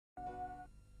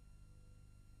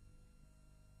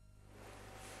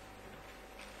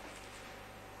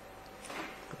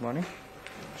Good morning.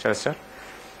 Shall I start?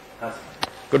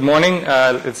 Good morning.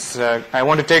 I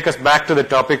want to take us back to the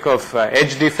topic of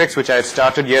edge defects, which I had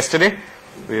started yesterday.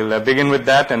 We'll begin with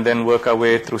that and then work our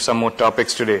way through some more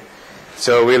topics today.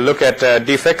 So we'll look at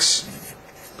defects,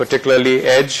 particularly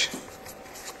edge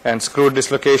and screw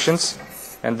dislocations,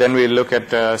 and then we'll look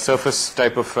at surface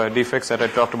type of defects that I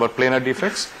talked about, planar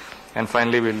defects, and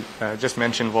finally we'll just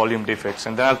mention volume defects.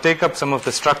 And then I'll take up some of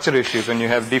the structure issues when you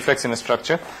have defects in a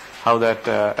structure, how that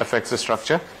affects the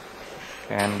structure.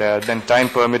 And then time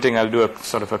permitting, I'll do a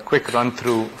sort of a quick run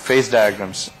through phase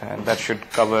diagrams, and that should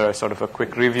cover sort of a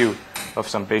quick review of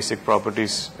some basic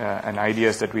properties and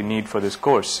ideas that we need for this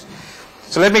course.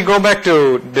 So let me go back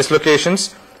to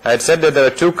dislocations. I had said that there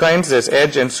are two kinds, there's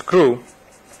edge and screw.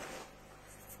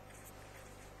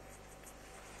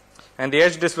 And the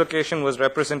edge dislocation was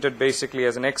represented basically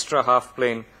as an extra half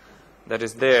plane that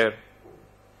is there.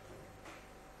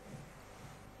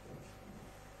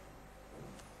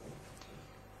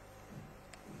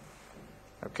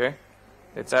 Okay,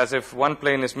 it's as if one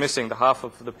plane is missing, the half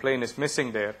of the plane is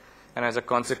missing there, and as a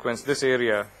consequence, this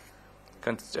area,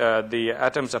 the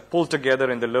atoms are pulled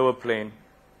together in the lower plane,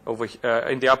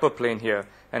 in the upper plane here,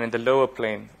 and in the lower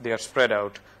plane, they are spread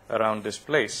out around this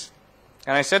place.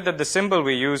 And I said that the symbol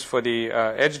we use for the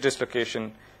edge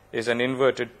dislocation is an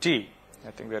inverted T.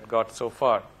 I think we had got so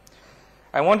far.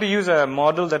 I want to use a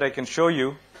model that I can show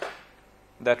you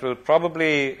that will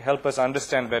probably help us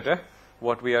understand better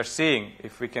what we are seeing.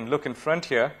 If we can look in front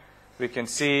here, we can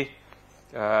see,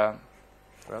 well,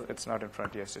 it's not in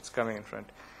front, yes, it's coming in front.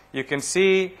 You can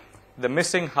see the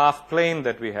missing half plane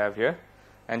that we have here,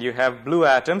 and you have blue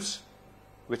atoms,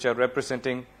 which are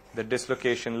representing the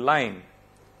dislocation line.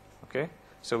 Okay,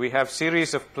 so we have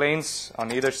series of planes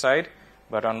on either side,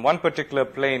 but on one particular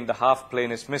plane, the half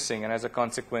plane is missing, and as a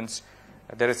consequence,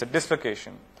 there is a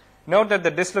dislocation. Note that the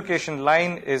dislocation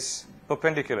line is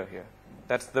perpendicular here.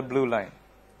 That's the blue line,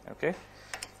 okay?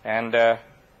 And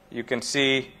you can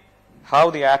see how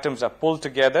the atoms are pulled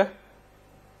together,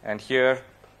 and here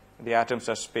the atoms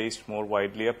are spaced more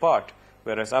widely apart,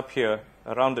 whereas up here,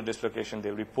 around the dislocation,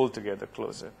 they'll be pulled together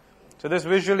closer. So this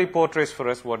visually portrays for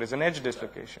us what is an edge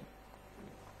dislocation,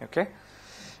 okay?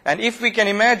 And if we can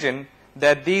imagine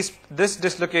that this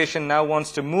dislocation now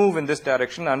wants to move in this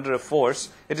direction under a force,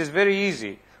 it is very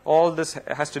easy. All this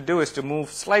has to do is to move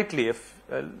slightly, a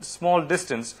small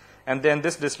distance, and then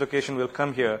this dislocation will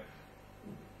come here,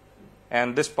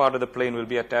 and this part of the plane will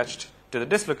be attached to the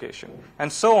dislocation.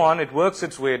 And so on, it works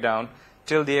its way down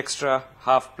till the extra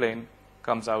half plane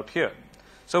comes out here.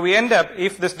 So we end up,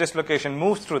 if this dislocation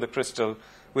moves through the crystal,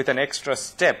 with an extra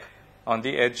step on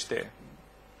the edge there.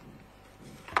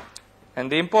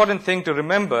 And the important thing to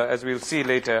remember, as we'll see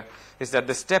later, is that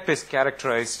the step is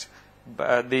characterized,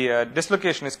 the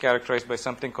dislocation is characterized by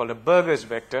something called a Burger's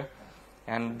vector,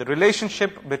 and the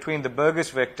relationship between the Burger's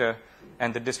vector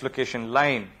and the dislocation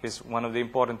line is one of the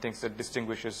important things that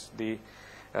distinguishes the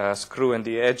screw and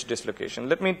the edge dislocation.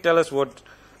 Let me tell us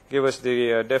give us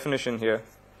the definition here.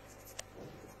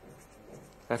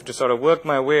 I have to sort of work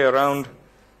my way around.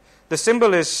 The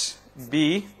symbol is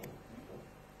B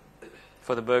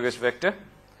for the Burger's vector,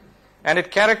 and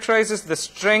it characterizes the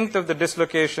strength of the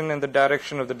dislocation and the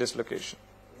direction of the dislocation.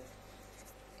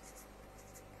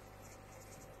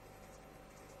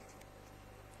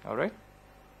 All right?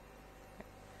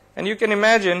 And you can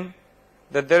imagine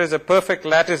that there is a perfect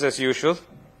lattice as usual.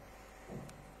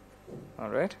 All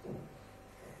right?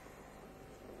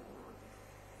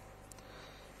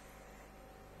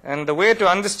 And the way to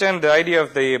understand the idea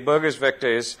of the Burger's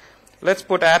vector is, let's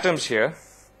put atoms here.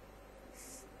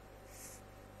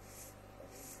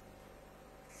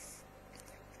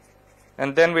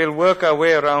 And then we'll work our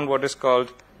way around what is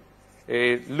called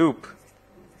a loop.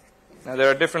 Now,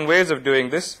 there are different ways of doing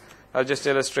this. I'll just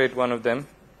illustrate one of them.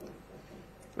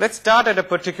 Let's start at a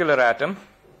particular atom.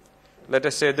 Let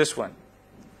us say this one.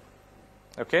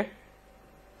 Okay?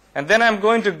 And then I'm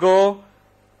going to go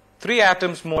 3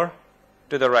 atoms more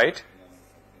to the right.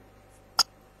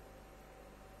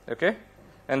 Okay?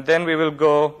 And then we will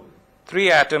go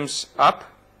 3 atoms up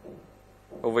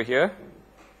over here,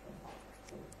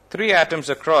 3 atoms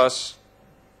across,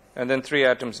 and then 3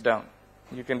 atoms down.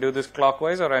 You can do this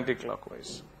clockwise or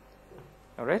anti-clockwise.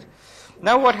 All right?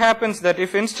 Now what happens that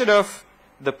if instead of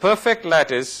the perfect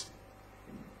lattice,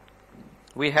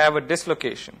 we have a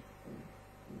dislocation.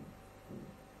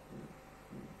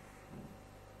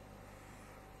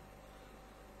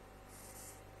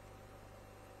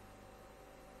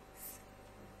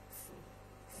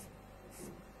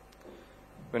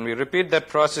 When we repeat that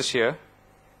process here,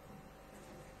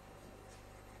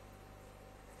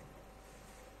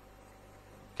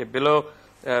 okay, below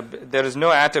there is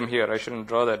no atom here. I shouldn't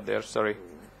draw that there, sorry.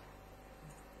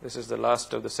 This is the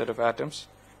last of the set of atoms.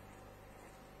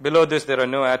 Below this, there are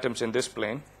no atoms in this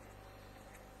plane.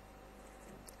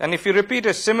 And if you repeat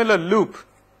a similar loop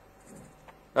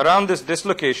around this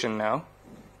dislocation now,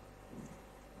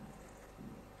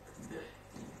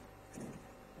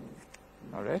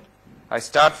 all right, I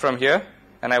start from here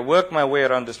and I work my way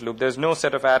around this loop. There's no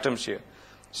set of atoms here.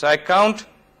 So I count,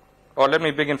 or let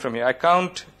me begin from here. I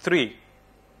count 3.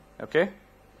 Okay?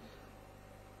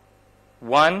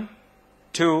 1,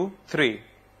 2, 3.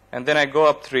 And then I go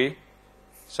up 3.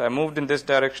 So I moved in this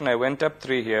direction. I went up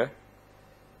 3 here.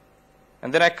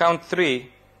 And then I count 3.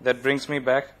 That brings me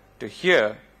back to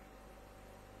here.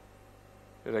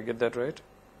 Did I get that right?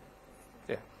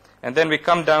 Yeah. And then we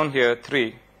come down here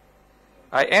 3.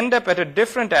 I end up at a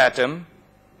different atom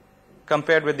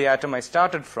compared with the atom I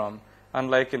started from,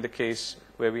 unlike in the case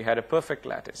where we had a perfect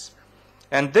lattice.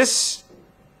 And this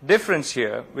difference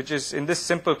here, which is in this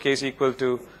simple case equal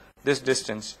to this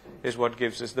distance, is what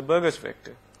gives us the Burgers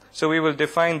vector. So we will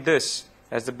define this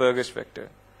as the Burgers vector.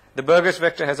 The Burgers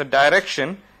vector has a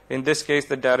direction. In this case,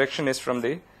 the direction is from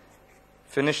the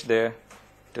finish there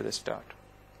to the start.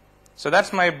 So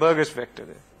that's my Burgers vector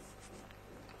there.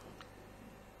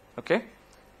 Okay?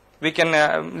 We can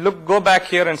go back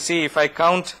here and see if I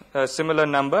count a similar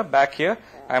number back here.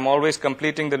 I'm always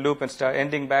completing the loop and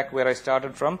ending back where I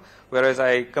started from. Whereas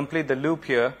I complete the loop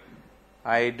here,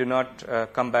 I do not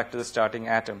come back to the starting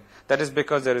atom. That is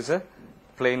because there is a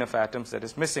plane of atoms that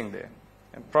is missing there.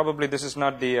 And probably this is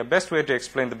not the best way to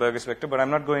explain the Burgers vector, but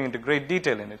I'm not going into great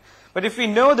detail in it. But if we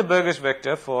know the Burgers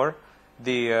vector for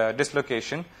the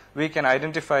dislocation, we can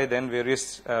identify then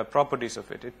various properties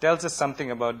of it. It tells us something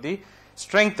about the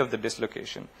strength of the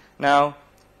dislocation. Now,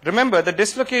 remember, the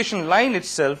dislocation line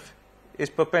itself is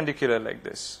perpendicular like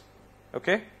this,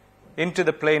 okay, into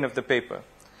the plane of the paper.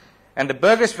 And the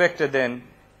Burgers vector then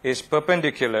is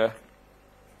perpendicular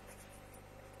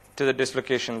to the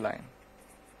dislocation line.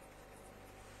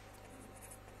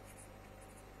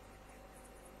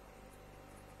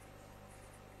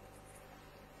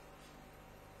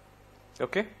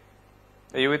 Okay?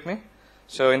 Are you with me?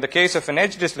 So in the case of an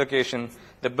edge dislocation,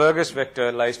 the Burgers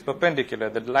vector lies perpendicular.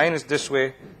 The line is this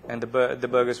way, and the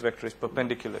Burgers vector is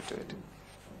perpendicular to it.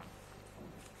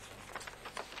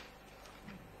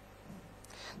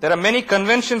 There are many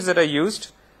conventions that are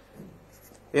used.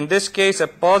 In this case, a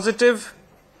positive,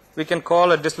 we can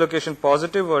call a dislocation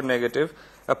positive or negative.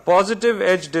 A positive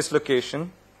edge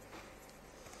dislocation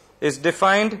is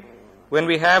defined when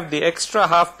we have the extra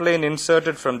half plane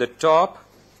inserted from the top.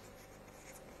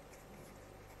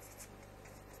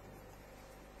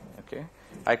 Okay.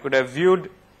 I could have viewed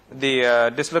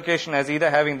the dislocation as either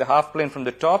having the half plane from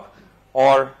the top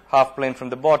or half plane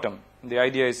from the bottom. The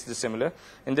idea is similar.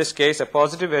 In this case, a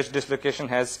positive edge dislocation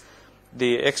has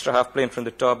the extra half plane from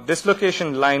the top,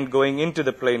 dislocation line going into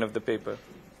the plane of the paper.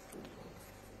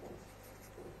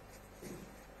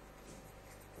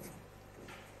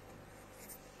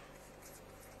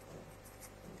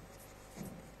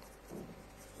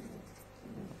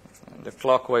 And the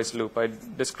clockwise loop. I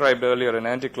described earlier an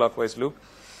anti-clockwise loop.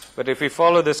 But if we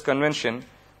follow this convention,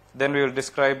 then we will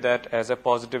describe that as a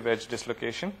positive edge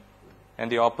dislocation.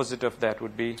 And the opposite of that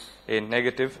would be a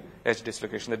negative edge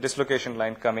dislocation, the dislocation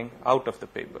line coming out of the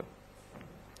paper.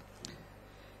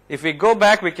 If we go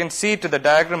back, we can see to the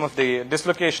diagram of the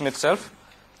dislocation itself.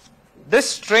 This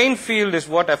strain field is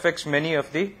what affects many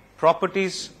of the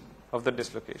properties of the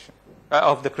dislocation,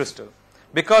 of the crystal.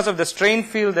 Because of the strain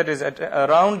field that is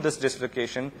around this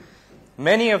dislocation,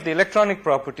 many of the electronic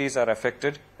properties are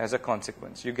affected as a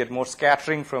consequence. You get more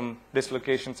scattering from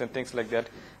dislocations and things like that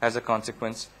as a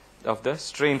consequence of the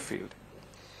strain field.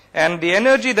 And the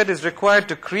energy that is required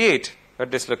to create a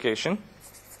dislocation,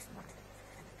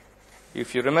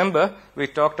 if you remember, we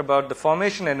talked about the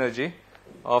formation energy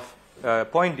of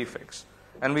point defects.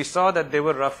 And we saw that they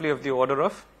were roughly of the order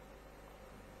of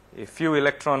a few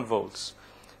electron volts.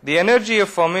 The energy of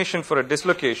formation for a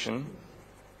dislocation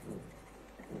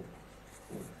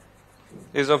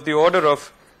is of the order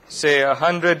of, say,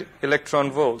 100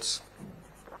 electron volts.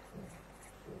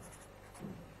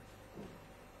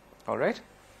 All right?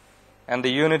 And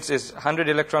the units is 100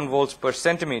 electron volts per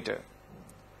centimeter.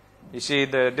 You see,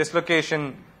 the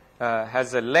dislocation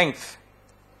has a length.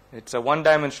 It's a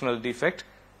one-dimensional defect.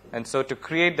 And so to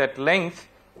create that length,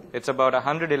 it's about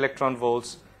 100 electron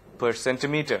volts per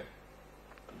centimeter.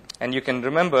 And you can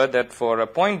remember that for a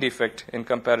point defect in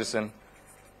comparison,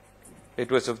 it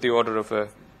was of the order of a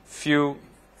few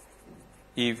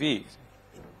EV.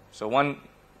 So one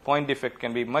point defect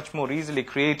can be much more easily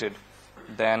created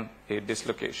than a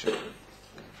dislocation.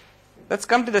 Let's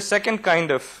come to the second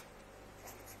kind of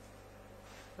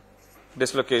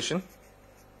dislocation,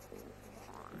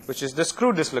 which is the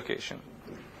screw dislocation.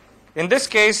 In this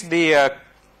case, the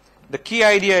key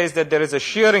idea is that there is a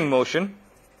shearing motion.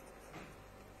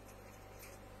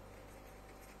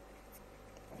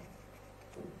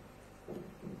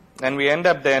 And we end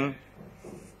up then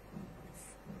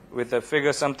with a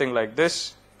figure something like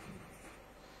this.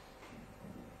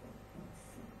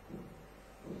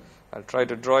 I'll try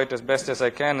to draw it as best as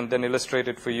I can and then illustrate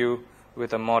it for you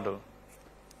with a model.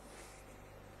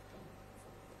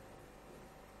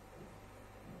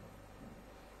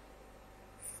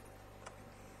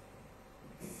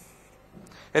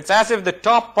 It's as if the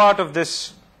top part of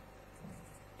this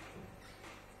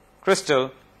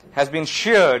crystal has been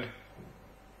sheared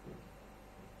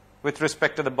with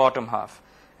respect to the bottom half.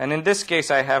 And in this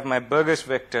case, I have my Burgers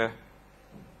vector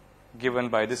given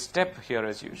by this step here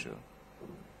as usual.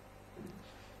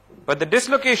 But the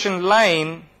dislocation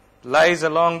line lies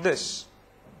along this.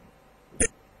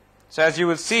 So as you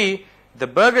will see, the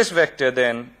Burgers vector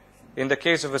then, in the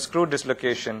case of a screw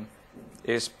dislocation,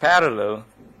 is parallel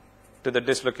to the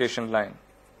dislocation line.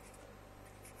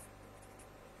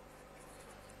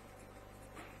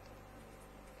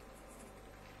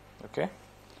 Okay?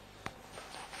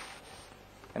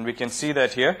 And we can see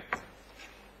that here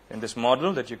in this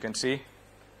model that you can see,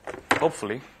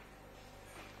 hopefully.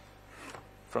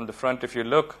 From the front, if you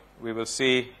look, we will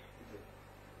see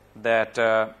that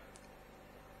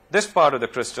this part of the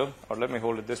crystal, or let me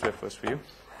hold it this way first for you,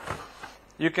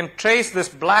 you can trace this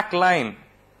black line,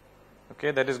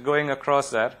 okay, that is going across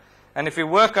that. And if we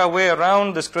work our way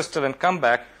around this crystal and come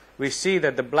back, we see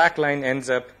that the black line ends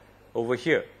up over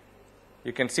here.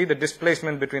 You can see the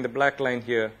displacement between the black line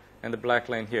here and the black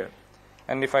line here.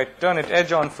 And if I turn it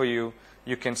edge on for you,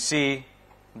 you can see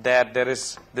that there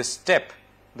is this step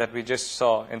that we just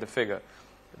saw in the figure.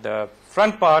 The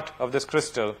front part of this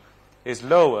crystal is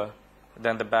lower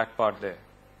than the back part there.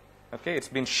 Okay, it's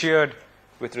been sheared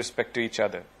with respect to each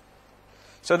other.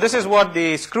 So this is what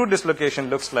the screw dislocation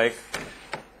looks like.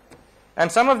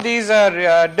 And some of these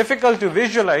are difficult to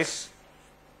visualize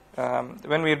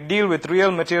when we deal with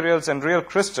real materials and real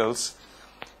crystals.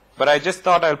 But I just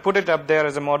thought I'll put it up there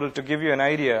as a model to give you an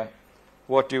idea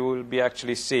what you will be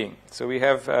actually seeing. So we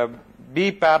have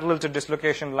B parallel to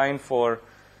dislocation line for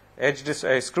edge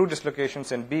screw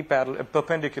dislocations and B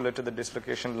perpendicular to the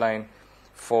dislocation line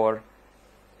for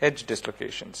edge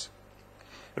dislocations.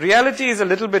 Reality is a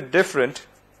little bit different,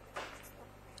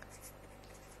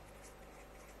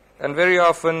 and very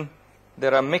often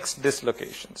there are mixed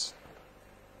dislocations.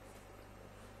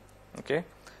 Okay?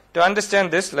 To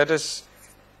understand this, let us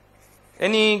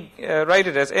write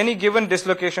it as any given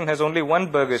dislocation has only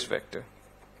one Burgers vector.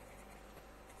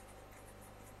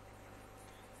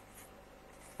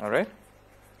 All right?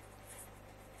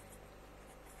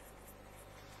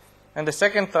 And the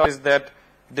second thought is that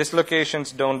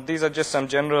dislocations don't, these are just some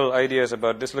general ideas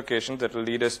about dislocations that will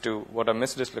lead us to what are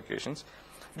misdislocations.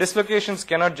 Dislocations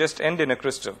cannot just end in a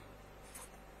crystal.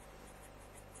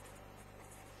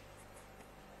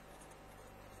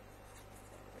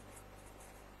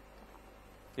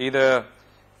 Either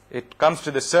it comes to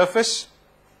the surface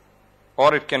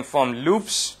or it can form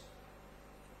loops.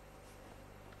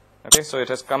 Okay, so it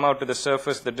has come out to the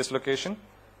surface, the dislocation,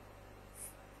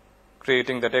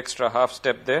 creating that extra half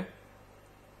step there.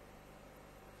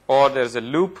 Or there is a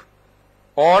loop,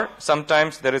 or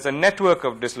sometimes there is a network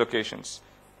of dislocations.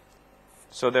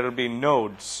 So there will be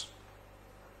nodes.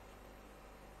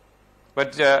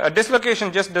 But a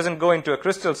dislocation just doesn't go into a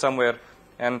crystal somewhere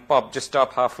and pop, just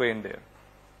stop halfway in there.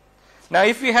 Now,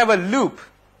 if we have a loop,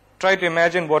 try to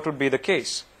imagine what would be the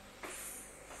case.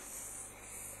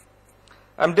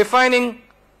 I'm defining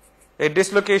a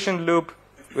dislocation loop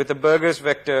with a Burgers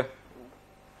vector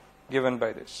given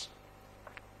by this.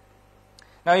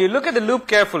 Now, you look at the loop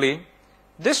carefully.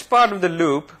 This part of the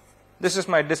loop, this is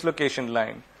my dislocation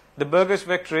line. The Burgers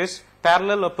vector is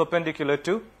parallel or perpendicular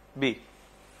to B.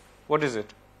 What is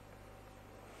it?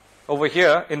 Over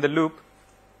here in the loop,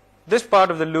 this part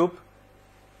of the loop,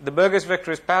 the Burgers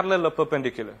vector is parallel or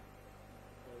perpendicular?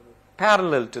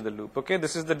 Parallel to the loop. Okay,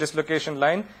 this is the dislocation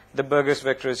line. The Burgers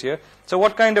vector is here. So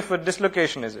what kind of a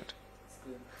dislocation is it?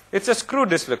 It's a screw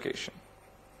dislocation.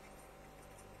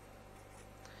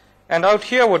 And out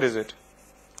here, what is it?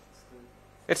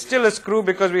 It's still a screw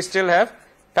because we still have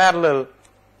parallel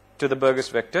to the Burgers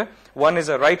vector. One is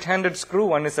a right-handed screw,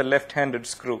 one is a left-handed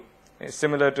screw.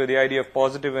 Similar to the idea of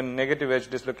positive and negative edge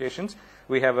dislocations,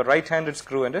 we have a right-handed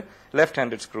screw and a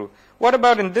left-handed screw. What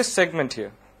about in this segment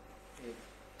here?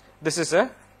 This is a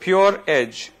pure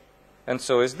edge, and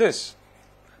so is this.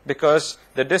 because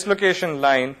the dislocation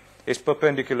line is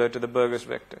perpendicular to the Burgers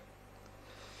vector.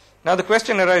 Now the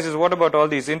question arises, what about all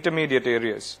these intermediate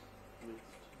areas?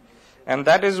 And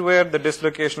that is where the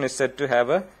dislocation is said to have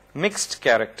a mixed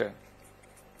character.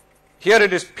 Here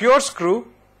it is pure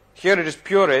screw, here it is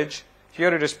pure edge,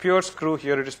 here it is pure screw,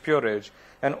 here it is pure edge,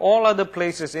 and all other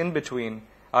places in between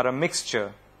are a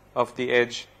mixture of the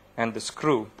edge and the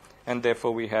screw, and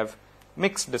therefore we have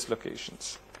mixed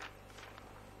dislocations.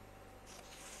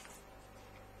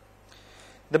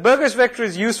 The Burgers vector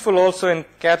is useful also in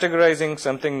categorizing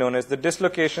something known as the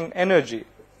dislocation energy.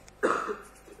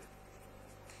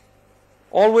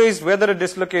 Always, whether a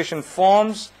dislocation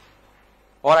forms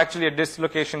or actually a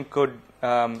dislocation could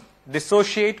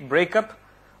dissociate, break up,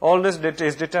 all this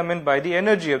is determined by the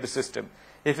energy of the system.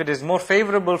 If it is more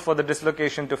favorable for the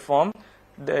dislocation to form,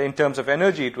 in terms of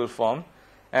energy it will form,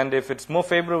 and if it's more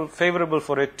favorable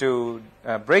for it to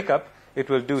break up, it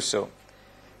will do so.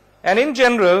 And in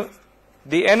general,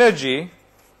 the energy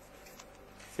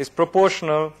is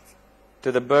proportional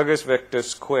to the Burgers vector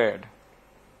squared.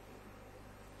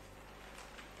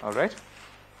 All right?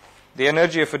 The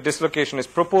energy of a dislocation is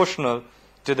proportional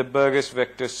to the Burgers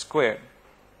vector squared.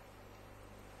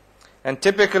 And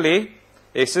typically,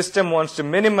 a system wants to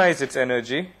minimize its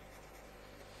energy,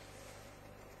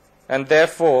 and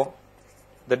therefore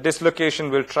the dislocation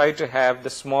will try to have the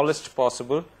smallest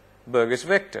possible Burgers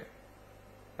vector.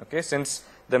 Okay, since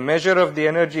the measure of the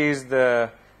energy is the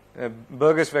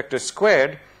Burgers vector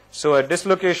squared, so a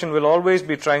dislocation will always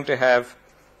be trying to have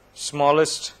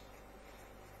smallest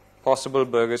possible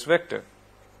Burgers vector.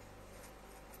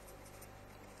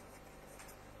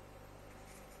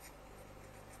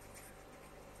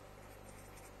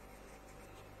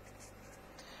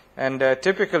 And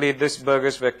typically this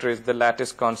Burgers vector is the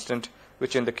lattice constant,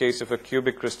 which in the case of a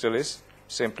cubic crystal is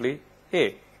simply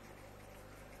A.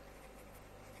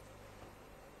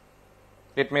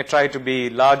 It may try to be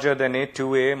larger than A,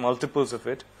 2A, multiples of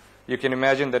it. You can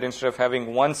imagine that instead of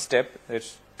having one step,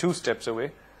 it's 2 steps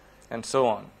away, and so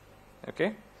on.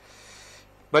 Okay?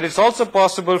 But it's also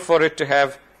possible for it to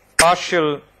have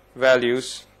partial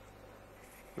values,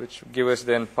 which give us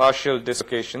then partial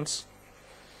dislocations.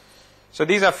 So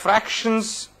these are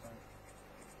fractions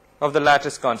of the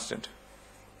lattice constant.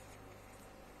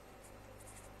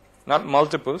 Not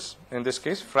multiples, in this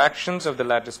case, fractions of the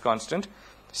lattice constant,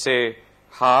 say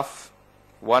half,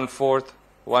 1/4,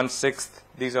 1/6,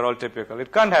 these are all typical.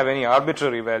 It can't have any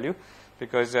arbitrary value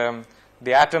because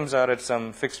the atoms are at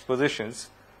some fixed positions,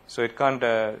 so it can't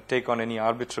take on any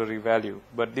arbitrary value.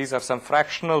 But these are some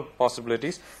fractional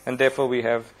possibilities, and therefore we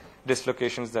have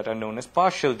dislocations that are known as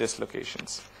partial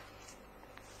dislocations.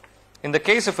 In the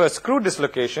case of a screw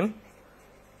dislocation,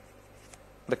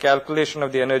 the calculation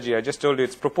of the energy, I just told you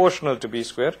it's proportional to B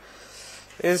square,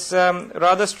 is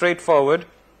rather straightforward.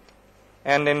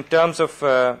 And in terms of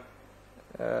the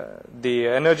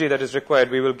energy that is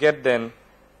required, we will get then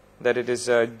that it is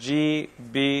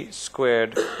GB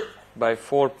squared by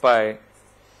 4 pi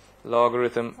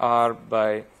logarithm R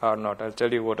by R naught. I'll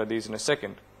tell you what are these in a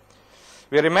second.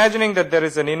 We are imagining that there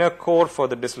is an inner core for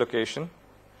the dislocation.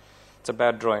 It's a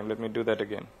bad drawing. Let me do that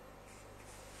again.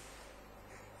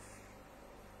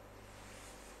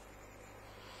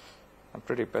 I'm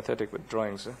pretty pathetic with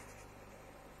drawings.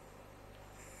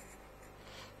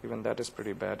 Even that is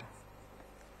pretty bad.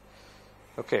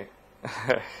 Okay.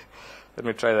 Let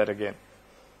me try that again.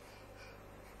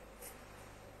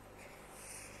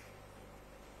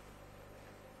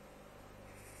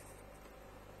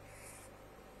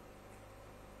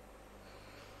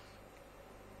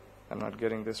 I'm not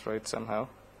getting this right somehow.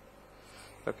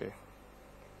 Okay.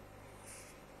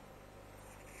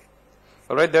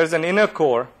 All right, there's an inner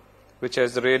core which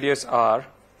has the radius R.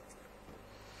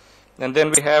 And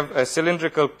then we have a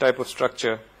cylindrical type of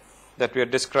structure that we are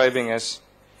describing as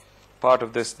part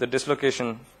of this, the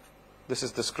dislocation. This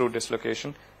is the screw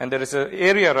dislocation. And there is an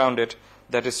area around it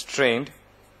that is strained.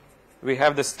 We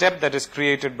have the step that is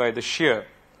created by the shear.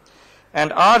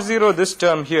 And R0, this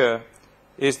term here,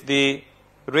 is the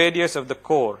radius of the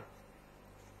core.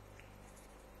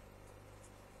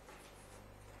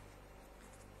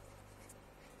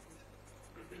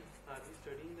 Are we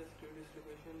studying the screw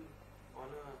dislocation on a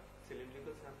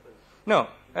cylindrical sample? No.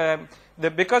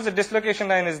 Because the dislocation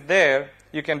line is there,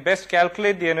 you can best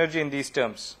calculate the energy in these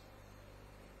terms.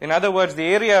 In other words, the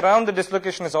area around the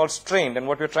dislocation is all strained, and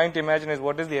what we're trying to imagine is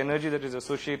what is the energy that is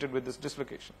associated with this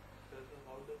dislocation.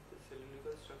 How does the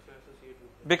cylindrical structure associate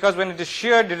with it? Because when it is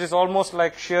sheared, it is almost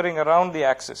like shearing around the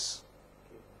axis.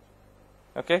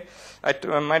 Okay?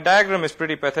 My diagram is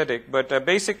pretty pathetic, but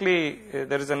basically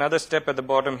there is another step at the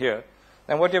bottom here.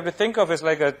 And what you have to think of is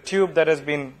like a tube that has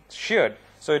been sheared.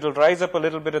 So it will rise up a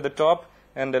little bit at the top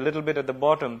and a little bit at the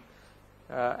bottom,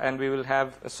 and we will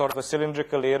have a sort of a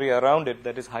cylindrical area around it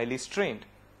that is highly strained.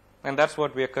 And that's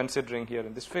what we are considering here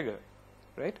in this figure,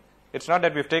 right? It's not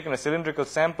that we've taken a cylindrical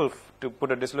sample to put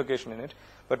a dislocation in it,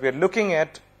 but we are looking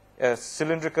at a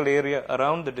cylindrical area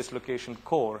around the dislocation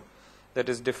core that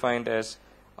is defined as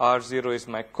R0 is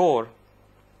my core.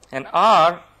 And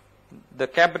R, the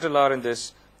capital R in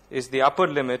this, is the upper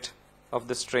limit of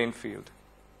the strain field.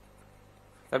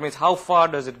 That means how far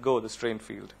does it go, the strain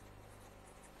field?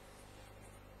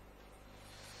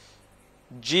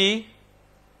 G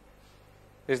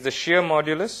is the shear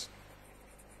modulus.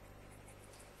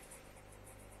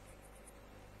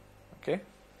 Okay?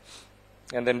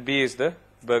 And then B is the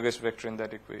Burgers vector in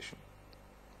that equation.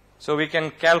 So we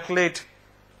can calculate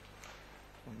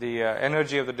the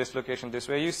energy of the dislocation this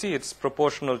way. You see it's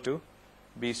proportional to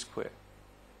B squared.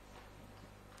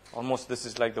 Almost this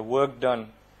is like the work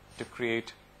done to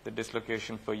create the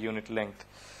dislocation per unit length.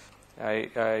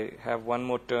 I have one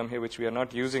more term here which we are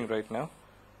not using right now.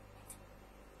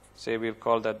 Say we'll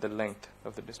call that the length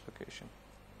of the dislocation.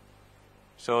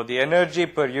 So the energy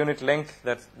per unit length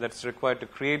that's required to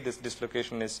create this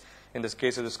dislocation is, in this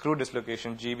case of the screw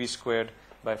dislocation, GB squared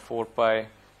by 4 pi,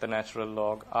 the natural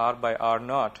log, R by R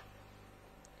naught.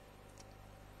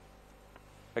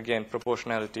 Again,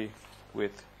 proportionality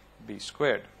with B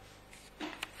squared.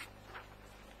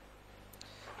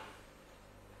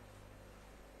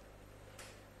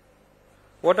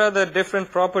 What are the different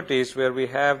properties where we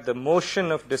have the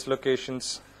motion of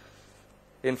dislocations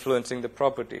influencing the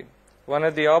property? One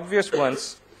of the obvious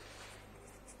ones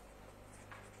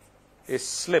is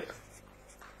slip.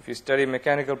 If you study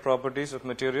mechanical properties of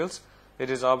materials, it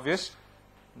is obvious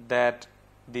that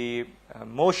the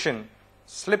motion,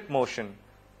 slip motion,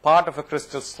 part of a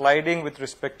crystal sliding with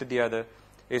respect to the other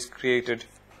is created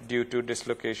due to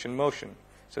dislocation motion.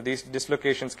 So these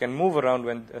dislocations can move around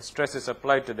when stress is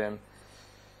applied to them.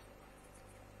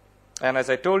 And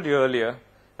as I told you earlier,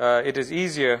 it is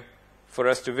easier for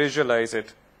us to visualize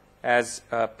it as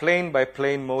a plane by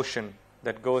plane motion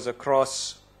that goes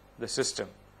across the system.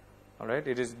 All right,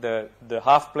 it is the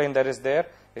half plane that is there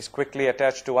is quickly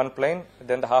attached to one plane,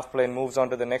 then the half plane moves on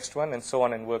to the next one, and so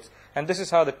on and works. And this is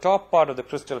how the top part of the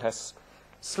crystal has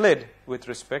slid with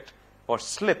respect, or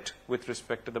slipped with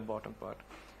respect to the bottom part.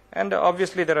 And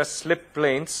obviously there are slip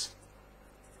planes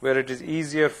where it is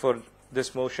easier for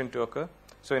this motion to occur.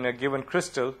 So in a given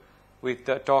crystal, we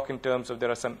talk in terms of there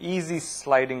are some easy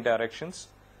sliding directions,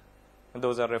 and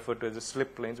those are referred to as the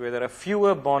slip planes, where there are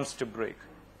fewer bonds to break.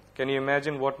 Can you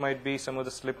imagine what might be some of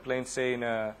the slip planes, say, in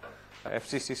a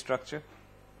FCC structure,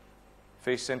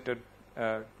 face-centered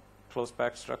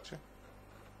closed-packed structure?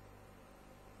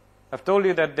 I've told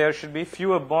you that there should be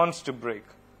fewer bonds to break.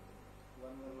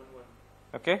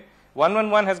 1-1-1. Okay?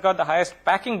 1-1-1 has got the highest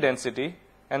packing density,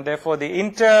 and therefore the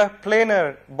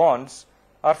interplanar bonds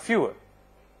are fewer,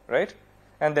 right?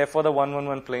 And therefore the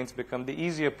 1-1-1 planes become the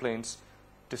easier planes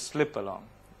to slip along.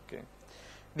 Okay.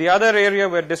 The other area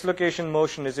where dislocation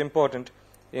motion is important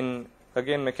in,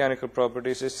 again, mechanical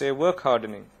properties is, say, work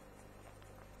hardening.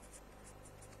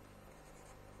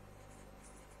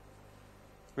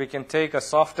 We can take a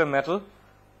softer metal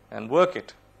and work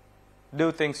it,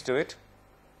 do things to it,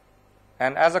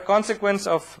 and as a consequence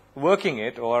of working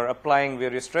it or applying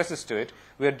various stresses to it,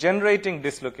 we are generating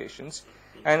dislocations.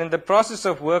 And in the process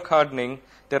of work hardening,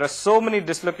 there are so many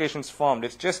dislocations formed.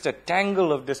 It's just a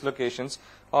tangle of dislocations,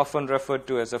 often referred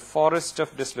to as a forest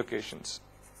of dislocations.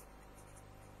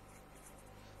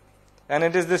 And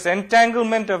it is this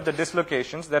entanglement of the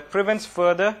dislocations that prevents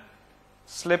further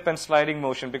slip and sliding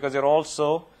motion, because they're all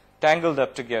so tangled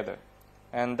up together.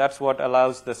 And that's what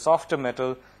allows the softer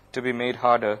metal to be made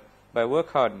harder by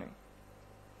work hardening.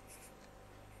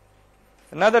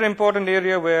 Another important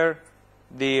area where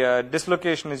the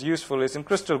dislocation is useful is in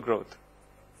crystal growth.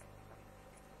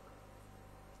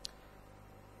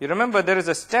 You remember there is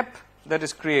a step that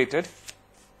is created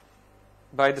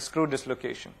by the screw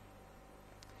dislocation.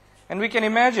 And we can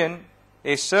imagine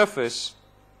a surface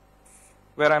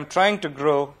where I'm trying to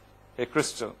grow a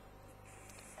crystal.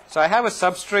 So I have a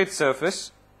substrate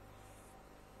surface.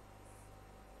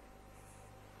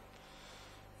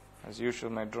 As usual,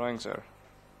 my drawings are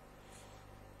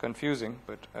confusing,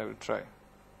 but I will try.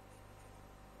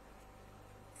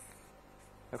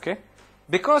 Okay?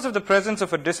 Because of the presence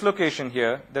of a dislocation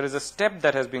here, there is a step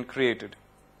that has been created.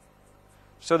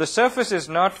 So the surface is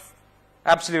not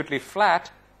absolutely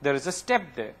flat, there is a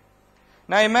step there.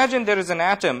 Now imagine there is an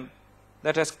atom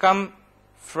that has come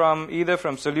from either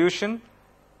from solution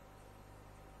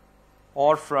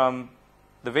or from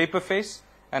the vapor phase,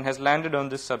 and has landed on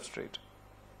this substrate.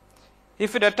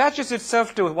 If it attaches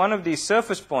itself to one of these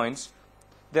surface points,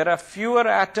 there are fewer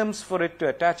atoms for it to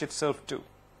attach itself to,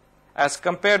 as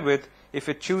compared with if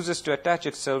it chooses to attach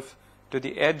itself to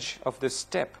the edge of this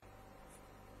step.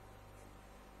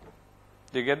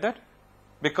 Do you get that?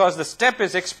 Because the step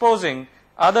is exposing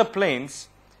other planes,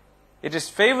 it is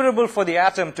favorable for the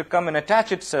atom to come and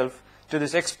attach itself to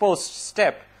this exposed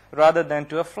step rather than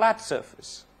to a flat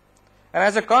surface. And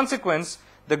as a consequence,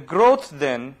 the growth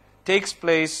then takes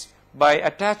place by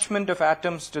attachment of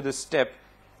atoms to the step,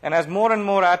 and as more and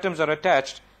more atoms are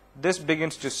attached, this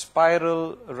begins to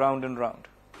spiral round and round.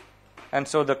 And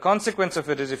so the consequence of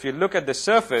it is, if you look at the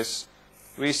surface,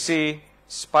 we see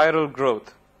spiral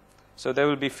growth. So there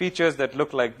will be features that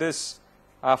look like this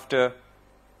after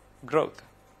growth.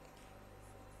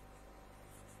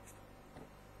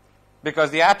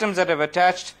 Because the atoms that have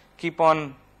attached keep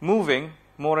on moving,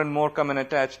 more and more come and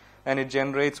attach, and it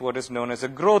generates what is known as a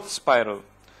growth spiral.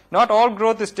 Not all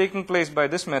growth is taking place by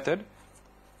this method,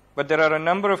 but there are a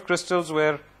number of crystals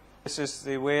where this is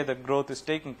the way that growth is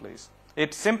taking place.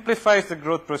 It simplifies the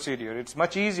growth procedure. It's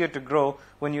much easier to grow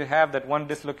when you have that one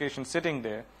dislocation sitting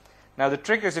there. Now the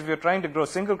trick is, if you're trying to grow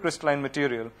single crystalline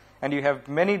material and you have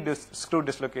many screw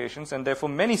dislocations and therefore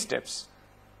many steps,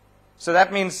 so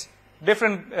that means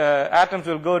different atoms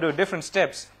will go to different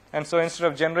steps, and so instead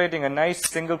of generating a nice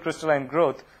single crystalline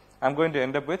growth, I'm going to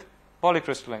end up with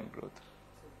polycrystalline growth.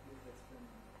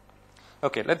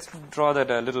 Okay, let's draw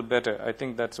that a little better. I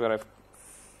think that's where I've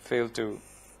failed to.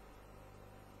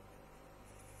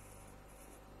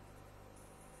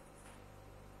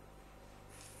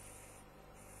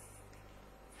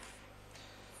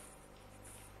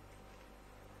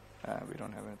 We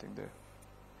don't have anything there.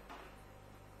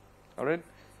 All right.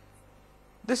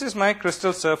 This is my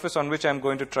crystal surface on which I'm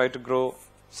going to try to grow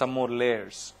some more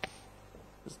layers.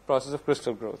 This process of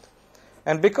crystal growth.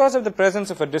 And because of the presence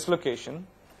of a dislocation,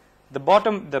 the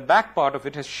back part of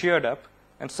it has sheared up,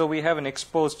 and so we have an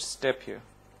exposed step here.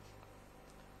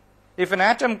 If an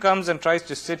atom comes and tries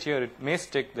to sit here, it may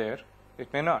stick there,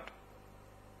 it may not.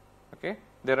 Okay?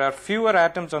 There are fewer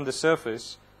atoms on the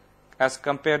surface as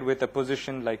compared with a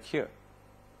position like here,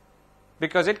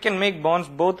 because it can make bonds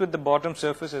both with the bottom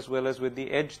surface as well as with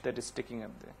the edge that is sticking up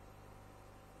there.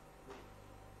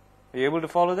 Are you able to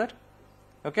follow that?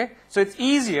 Okay? So it's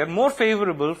easier, more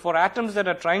favorable for atoms that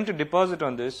are trying to deposit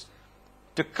on this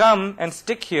to come and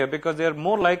stick here, because they are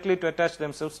more likely to attach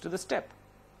themselves to the step.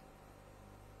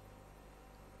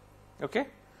 Okay?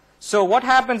 So what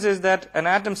happens is that an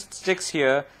atom sticks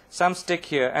here, some stick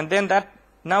here, and then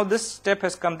now this step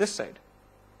has come this side.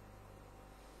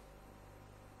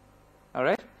 All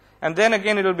right? And then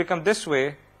again it will become this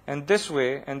way, and this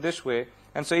way, and this way.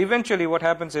 And so eventually what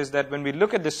happens is that when we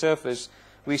look at the surface,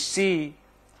 we see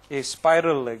a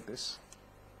spiral like this.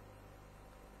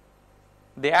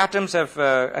 The atoms have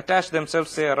attached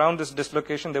themselves, say, around this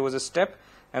dislocation. There was a step,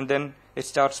 and then it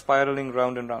starts spiraling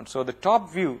round and round. So the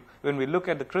top view, when we look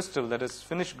at the crystal that has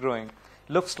finished growing,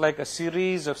 looks like a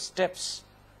series of steps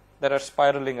that are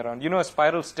spiraling around. You know a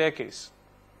spiral staircase?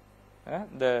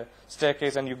 The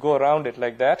staircase, and you go around it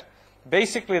like that.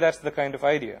 Basically, that's the kind of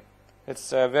idea.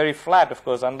 It's very flat, of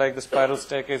course, unlike the spiral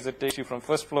staircase that takes you from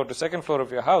first floor to second floor of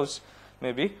your house,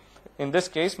 maybe. In this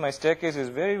case, my staircase is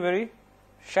very, very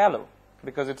shallow,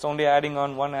 because it's only adding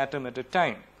on one atom at a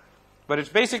time. But it's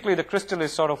basically, the crystal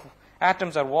is sort of,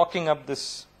 atoms are walking up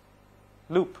this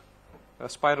loop, a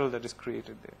spiral that is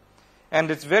created there. And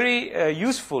it's very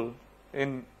useful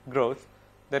in growth,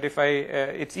 that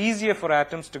it's easier for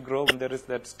atoms to grow when there is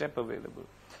that step available.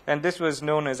 And this was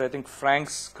known as, I think,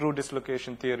 Frank's screw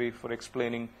dislocation theory for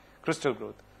explaining crystal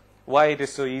growth. Why it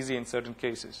is so easy in certain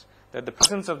cases. That the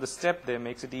presence of the step there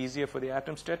makes it easier for the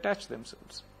atoms to attach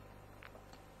themselves.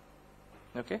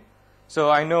 Okay? So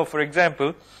I know, for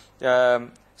example,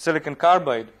 silicon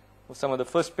carbide, some of the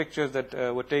first pictures that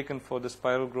were taken for the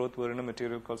spiral growth were in a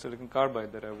material called silicon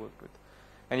carbide that I worked with.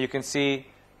 And you can see,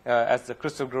 as the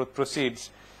crystal growth proceeds,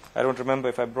 I don't remember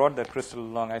if I brought that crystal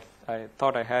along. I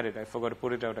thought I had it. I forgot to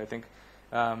put it out, I think.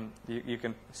 You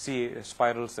can see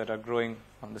spirals that are growing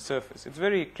on the surface. It's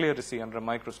very clear to see under a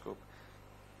microscope.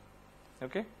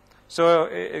 Okay?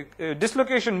 So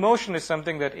dislocation motion is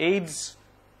something that aids,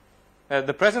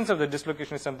 the presence of the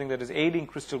dislocation is something that is aiding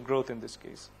crystal growth in this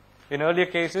case. In earlier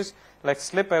cases, like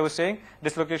slip I was saying,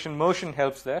 dislocation motion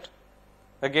helps that.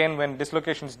 Again, when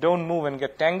dislocations don't move and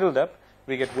get tangled up,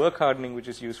 we get work hardening, which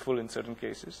is useful in certain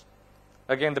cases.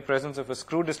 Again, the presence of a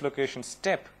screw dislocation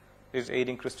step is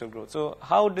aiding crystal growth. So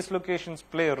how dislocations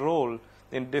play a role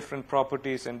in different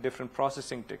properties and different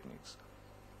processing techniques.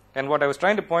 And what I was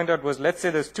trying to point out was, let's say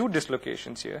there's two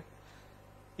dislocations here,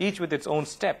 each with its own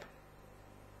step.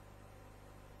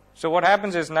 So what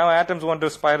happens is now atoms want to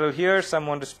spiral here, some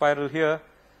want to spiral here,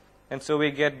 and so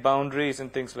we get boundaries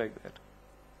and things like that.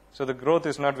 So the growth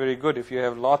is not very good if you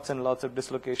have lots and lots of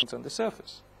dislocations on the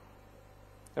surface.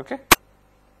 Okay?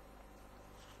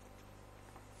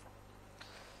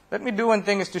 Let me do one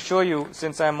thing is to show you,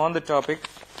 since I'm on the topic,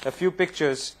 a few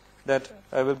pictures that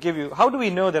I will give you. How do we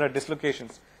know there are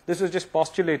dislocations? This was just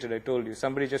postulated, I told you.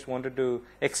 Somebody just wanted to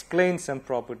explain some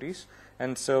properties,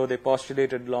 and so they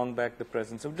postulated long back the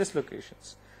presence of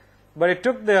dislocations. But it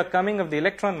took the coming of the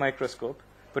electron microscope,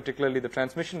 particularly the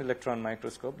transmission electron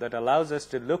microscope, that allows us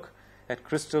to look at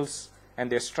crystals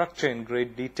and their structure in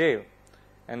great detail.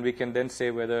 And we can then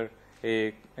say whether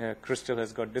a crystal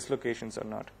has got dislocations or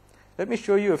not. Let me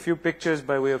show you a few pictures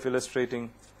by way of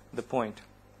illustrating the point.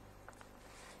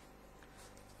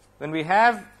 When we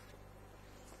have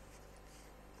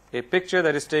a picture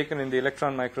that is taken in the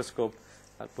electron microscope,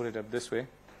 I'll put it up this way.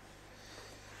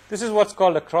 This is what's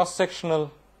called a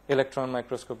cross-sectional electron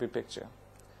microscopy picture.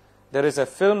 There is a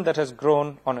film that has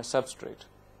grown on a substrate.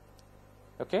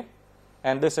 Okay?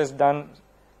 And this is done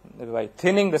by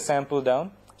thinning the sample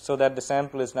down so that the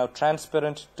sample is now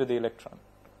transparent to the electron.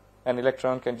 An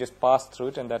electron can just pass through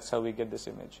it, and that's how we get this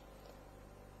image.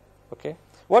 Okay?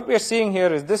 What we are seeing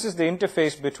here is this is the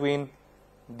interface between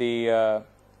the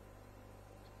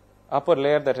upper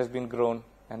layer that has been grown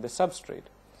and the substrate.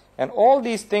 And all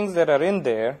these things that are in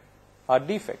there are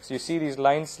defects. You see these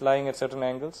lines lying at certain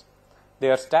angles? They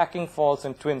are stacking faults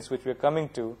and twins, which we are coming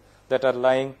to, that are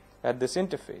lying at this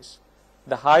interface.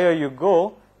 The higher you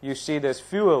go, you see there's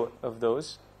fewer of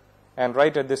those, and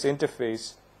right at this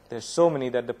interface, there's so many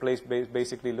that the place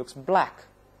basically looks black.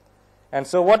 And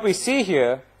so what we see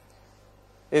here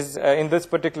is, in this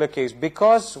particular case,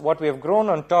 because what we have grown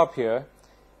on top here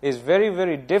is very,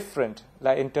 very different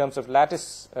in terms of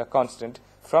lattice constant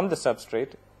from the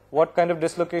substrate, what kind of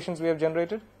dislocations we have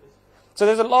generated? So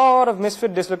there's a lot of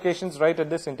misfit dislocations right at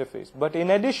this interface. But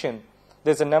in addition,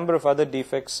 there's a number of other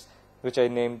defects which I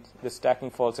named the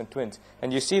stacking faults and twins.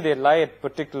 And you see they lie at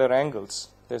particular angles.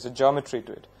 There's a geometry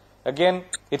to it. Again,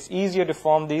 it's easier to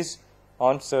form these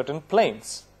on certain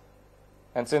planes.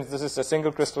 And since this is a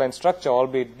single crystalline structure,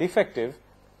 albeit defective,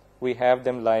 we have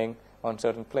them lying on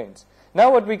certain planes.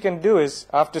 Now what we can do is,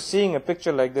 after seeing a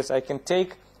picture like this, I can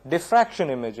take diffraction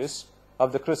images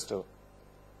of the crystal.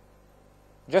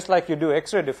 Just like you do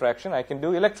X-ray diffraction, I can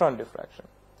do electron diffraction.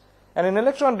 And in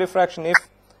electron diffraction, if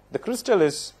the crystal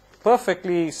is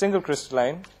perfectly single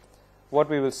crystalline, what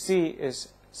we will see is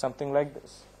something like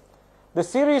this. The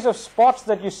series of spots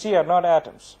that you see are not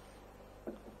atoms.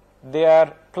 They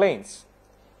are planes.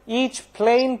 Each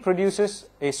plane produces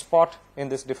a spot in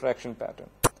this diffraction pattern.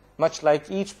 Much like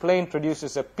each plane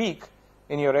produces a peak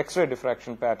in your X-ray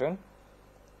diffraction pattern,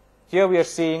 here we are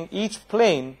seeing each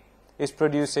plane is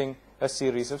producing a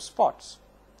series of spots.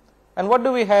 And what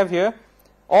do we have here?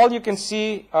 All you can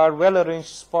see are well-arranged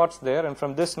spots there, and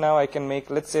from this now I can make,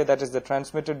 let's say that is the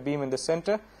transmitted beam in the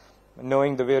center,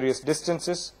 knowing the various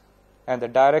distances and the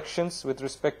directions with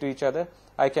respect to each other,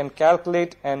 I can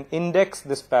calculate and index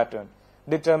this pattern,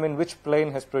 determine which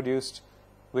plane has produced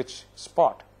which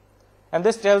spot. And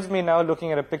this tells me now,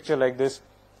 looking at a picture like this,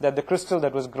 that the crystal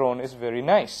that was grown is very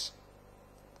nice.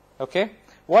 Okay?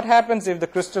 What happens if the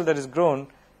crystal that is grown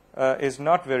is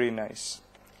not very nice?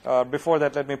 Before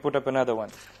that, let me put up another one.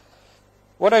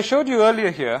 What I showed you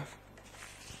earlier here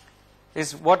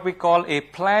is what we call a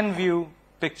plan view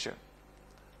picture.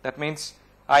 That means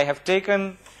I have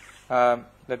taken,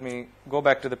 let me go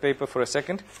back to the paper for a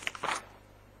second.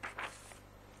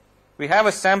 We have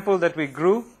a sample that we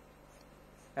grew,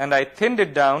 and I thinned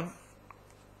it down,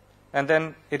 and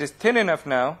then it is thin enough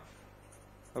now,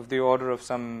 of the order of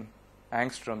some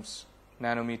angstroms,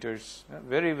 nanometers,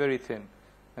 very, very thin.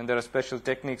 And there are special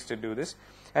techniques to do this.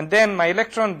 And then my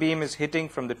electron beam is hitting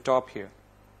from the top here.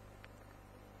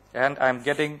 And I'm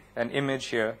getting an image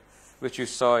here, which you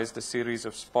saw is the series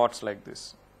of spots like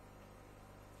this.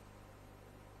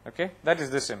 Okay? That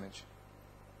is this image.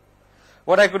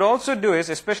 What I could also do is,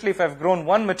 especially if I've grown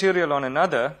one material on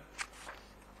another,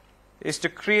 is to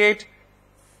create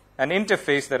an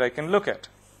interface that I can look at.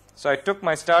 So I took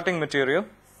my starting material.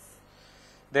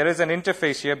 There is an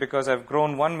interface here because I've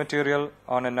grown one material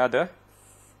on another.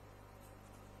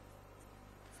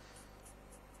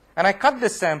 And I cut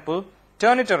this sample,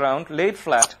 turn it around, lay it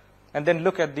flat, and then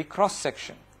look at the cross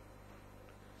section.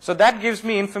 So that gives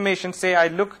me information. Say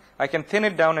I can thin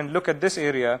it down and look at this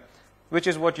area, which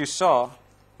is what you saw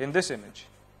in this image.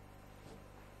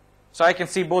 So I can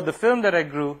see both the film that I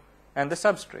grew and the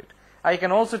substrate. I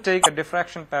can also take a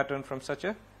diffraction pattern from such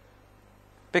a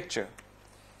picture.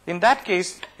 In that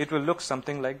case, it will look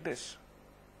something like this.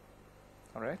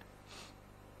 All right?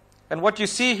 And what you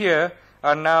see here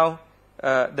are now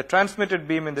the transmitted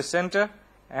beam in the center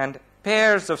and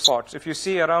pairs of spots. If you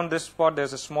see around this spot,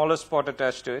 there's a smaller spot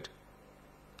attached to it,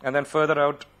 and then further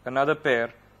out another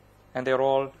pair, and they're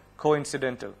all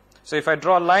coincidental. So if I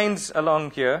draw lines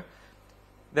along here,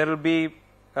 there will be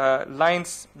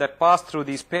lines that pass through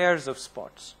these pairs of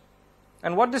spots.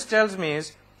 And what this tells me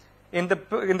is, in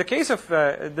the case of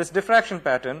this diffraction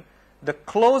pattern, the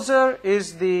closer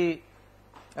is the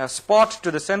spot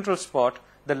to the central spot,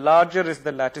 the larger is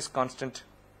the lattice constant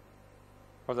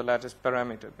or the lattice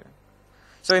parameter there.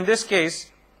 So in this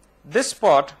case, this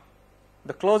spot,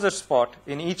 the closer spot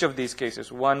in each of these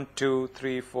cases, 1, 2,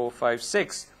 3, 4, 5,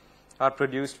 6, are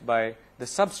produced by the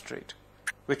substrate,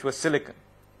 which was silicon.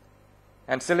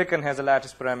 And silicon has a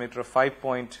lattice parameter of 5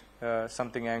 point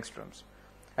something angstroms.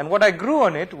 And what I grew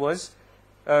on it was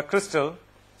crystal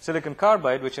silicon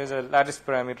carbide, which has a lattice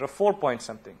parameter of 4 point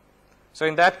something. So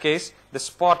in that case, the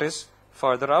spot is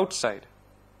farther outside.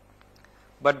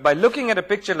 But by looking at a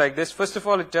picture like this, first of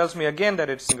all, it tells me again that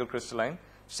it's single crystalline.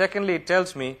 Secondly, it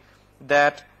tells me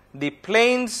that the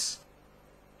planes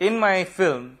in my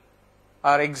film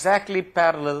are exactly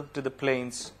parallel to the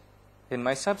planes in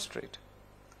my substrate,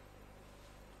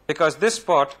 because this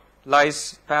spot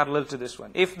lies parallel to this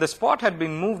one. If the spot had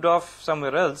been moved off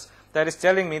somewhere else, that is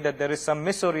telling me that there is some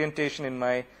misorientation in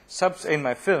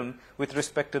my film with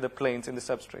respect to the planes in the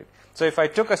substrate. So if I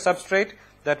took a substrate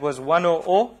that was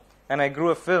 100 and I grew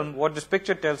a film, what this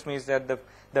picture tells me is that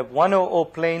the 100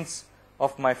 planes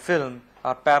of my film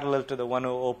are parallel to the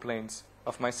 100 planes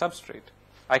of my substrate.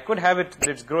 I could have it that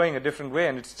it's growing a different way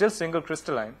and it's still single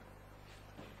crystalline,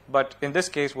 but in this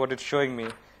case what it's showing me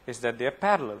is that they are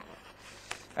parallel.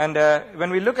 And when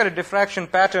we look at a diffraction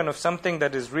pattern of something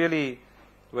that is really,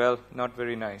 well, not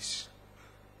very nice,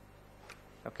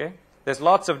 okay, there's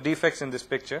lots of defects in this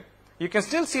picture. You can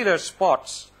still see there are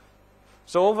spots.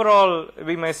 So overall,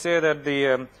 we may say that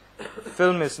the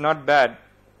film is not bad,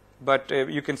 but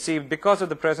you can see because of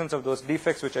the presence of those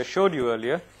defects which I showed you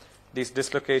earlier, these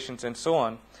dislocations and so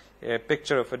on, a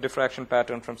picture of a diffraction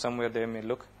pattern from somewhere there may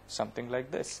look something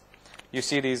like this. You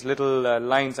see these little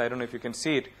lines, I don't know if you can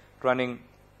see it, running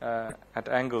at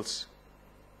angles.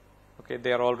 Okay,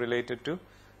 they are all related to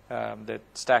the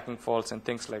stacking faults and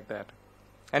things like that.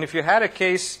 And if you had a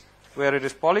case where it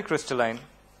is polycrystalline,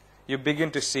 you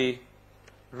begin to see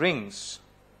rings.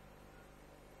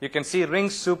 You can see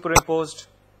rings superimposed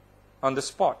on the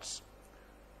spots.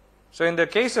 So in the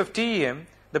case of TEM,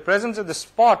 the presence of the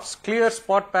spots, clear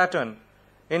spot pattern,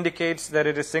 indicates that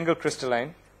it is single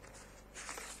crystalline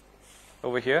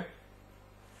over here.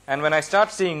 And when I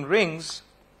start seeing rings,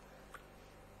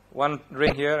 one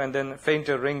ring here and then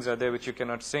fainter rings are there which you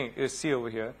cannot see over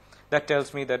here, that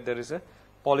tells me that there is a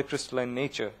polycrystalline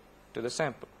nature to the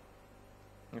sample.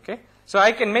 Okay? So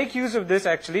I can make use of this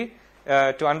actually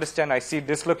to understand. I see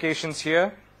dislocations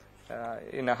here.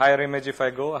 In a higher image, if I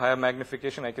go, a higher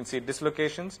magnification, I can see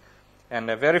dislocations. And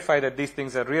I verify that these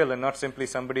things are real and not simply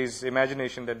somebody's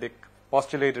imagination that they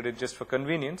postulated it just for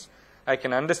convenience. I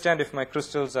can understand if my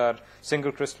crystals are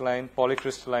single crystalline,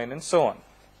 polycrystalline, and so on.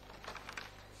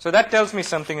 So that tells me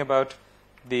something about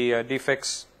the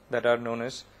defects that are known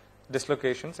as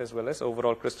dislocations as well as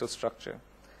overall crystal structure.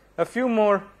 A few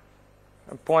more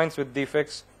points with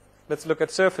defects. Let's look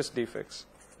at surface defects,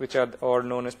 which are or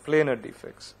known as planar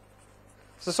defects.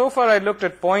 So far I looked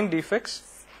at point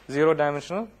defects,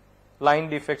 0-dimensional,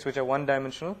 line defects which are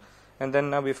 1-dimensional, and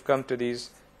then now we've come to these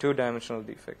 2-dimensional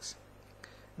defects.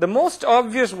 The most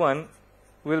obvious one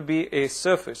will be a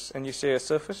surface. And you say a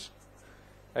surface,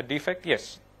 a defect?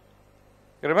 Yes.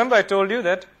 You remember I told you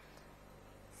that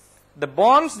the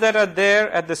bonds that are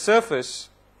there at the surface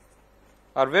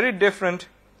are very different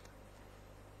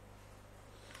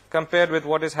compared with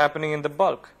what is happening in the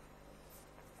bulk.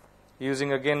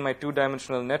 Using again my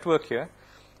 2-dimensional network here,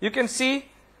 you can see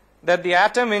that the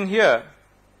atom in here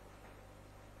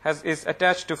is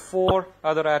attached to 4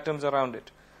 other atoms around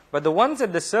it. But the ones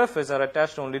at the surface are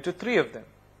attached only to 3 of them.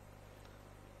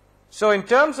 So in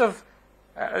terms of,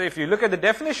 if you look at the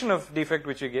definition of defect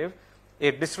which you gave,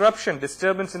 a disruption,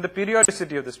 disturbance in the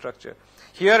periodicity of the structure.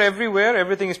 Here everywhere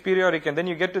everything is periodic, and then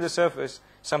you get to the surface,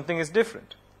 something is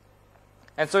different.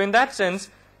 And so in that sense,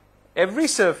 every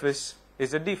surface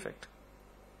is a defect.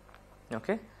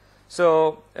 Okay?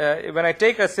 So when I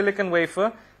take a silicon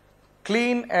wafer,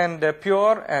 clean and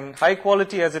pure and high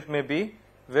quality as it may be,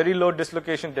 very low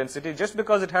dislocation density, just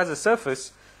because it has a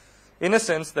surface, in a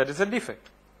sense that is a defect.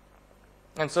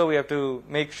 And so we have to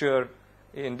make sure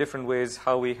in different ways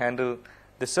how we handle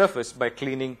the surface by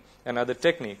cleaning and other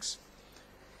techniques.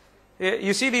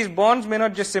 You see, these bonds may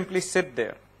not just simply sit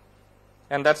there,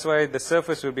 and that's why the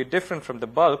surface will be different from the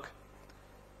bulk.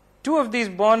 Two of these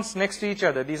bonds next to each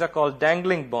other, these are called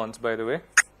dangling bonds, by the way.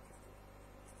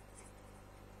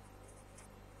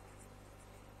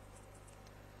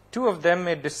 Two of them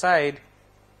may decide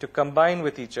to combine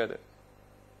with each other.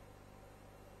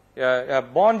 A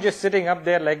bond just sitting up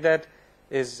there like that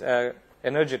is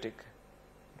energetic,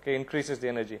 okay, increases the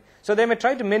energy. So they may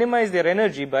try to minimize their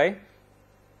energy by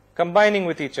combining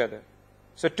with each other.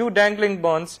 So two dangling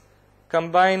bonds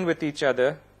combine with each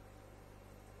other,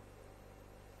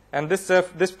 and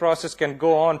this process can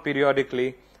go on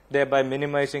periodically, thereby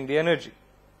minimizing the energy.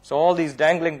 So all these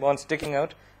dangling bonds sticking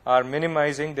out are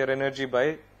minimizing their energy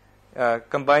by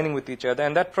combining with each other,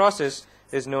 and that process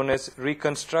is known as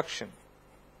reconstruction.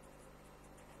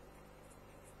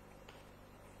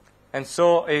 And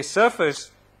so a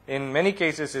surface in many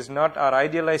cases is not our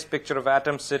idealized picture of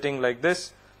atoms sitting like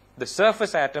this. The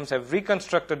surface atoms have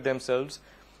reconstructed themselves,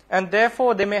 and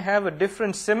therefore they may have a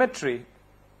different symmetry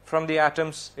from the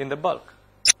atoms in the bulk.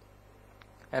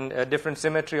 And a different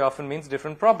symmetry often means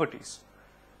different properties.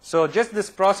 So just this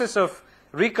process of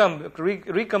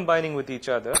recombining with each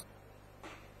other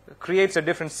creates a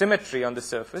different symmetry on the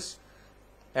surface,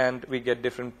 and we get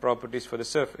different properties for the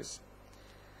surface.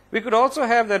 We could also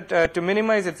have that to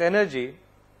minimize its energy,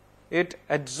 it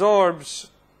absorbs,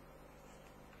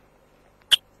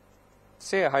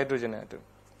 say, a hydrogen atom.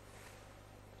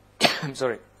 I'm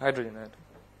sorry, hydrogen atom.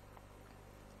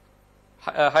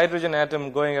 A hydrogen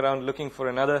atom going around looking for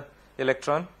another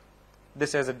electron.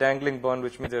 This has a dangling bond,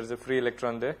 which means there is a free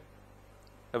electron there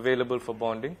available for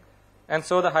bonding. And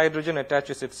so the hydrogen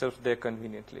attaches itself there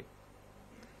conveniently.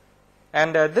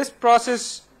 And this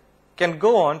process can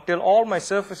go on till all my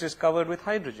surface is covered with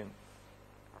hydrogen.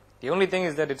 The only thing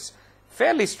is that it's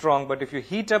fairly strong, but if you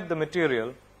heat up the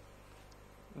material,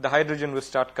 the hydrogen will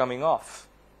start coming off.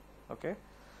 Okay?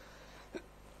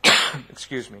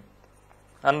 Excuse me.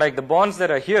 Unlike the bonds that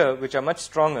are here, which are much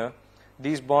stronger,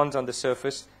 these bonds on the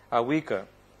surface are weaker.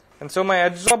 And so my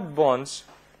adsorbed bonds,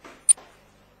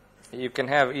 you can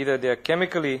have either they are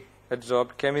chemically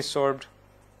adsorbed, chemisorbed,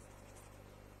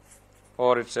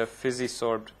 or it's a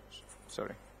physisorbed.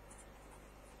 Sorry.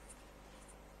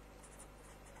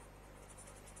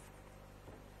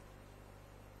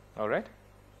 All right.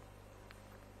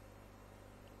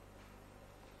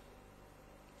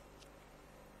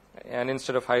 And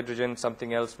instead of hydrogen,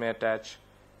 something else may attach,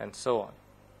 and so on.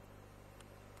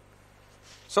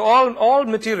 So all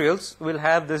materials will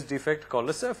have this defect called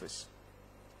a surface.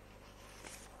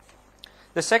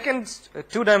 The second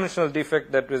two-dimensional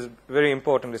defect that is very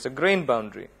important is a grain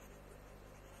boundary.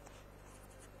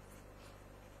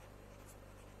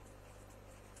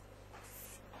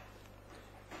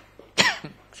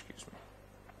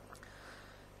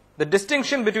 The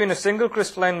distinction between a single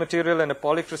crystalline material and a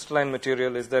polycrystalline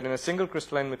material is that in a single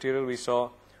crystalline material we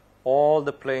saw all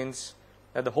the planes,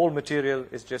 the whole material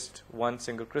is just one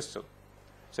single crystal.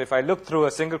 So if I look through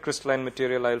a single crystalline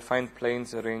material, I will find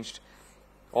planes arranged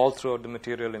all throughout the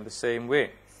material in the same way.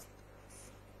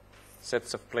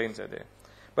 Sets of planes are there.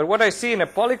 But what I see in a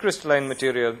polycrystalline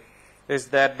material is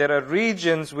that there are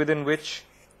regions within which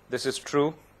this is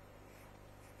true,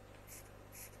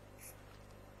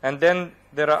 and then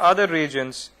there are other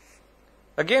regions.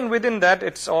 Again, within that,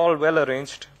 it's all well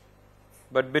arranged,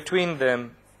 but between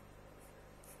them,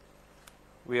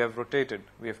 we have rotated,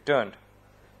 we have turned.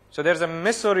 So there's a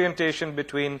misorientation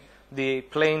between the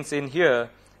planes in here,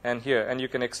 and you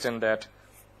can extend that.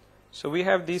 So we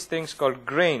have these things called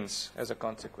grains as a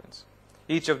consequence.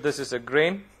 Each of this is a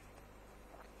grain,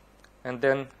 and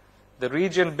then the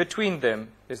region between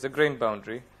them is the grain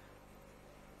boundary,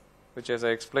 which, as I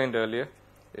explained earlier,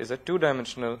 is a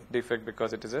two-dimensional defect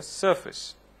because it is a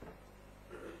surface.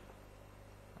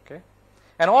 Okay?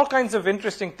 And all kinds of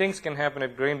interesting things can happen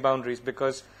at grain boundaries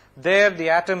because there the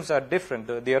atoms are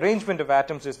different. The arrangement of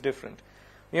atoms is different.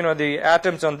 You know, the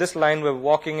atoms on this line were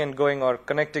walking and going or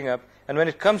connecting up, and when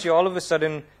it comes here, all of a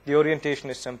sudden, the orientation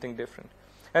is something different.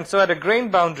 And so at a grain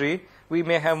boundary, we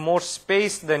may have more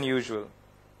space than usual.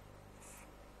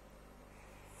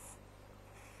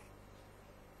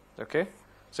 Okay?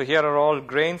 So here are all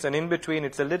grains, and in between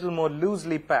it's a little more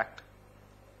loosely packed.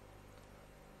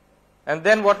 And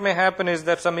then what may happen is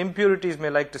that some impurities may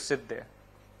like to sit there.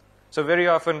 So very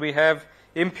often we have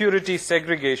impurity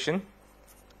segregation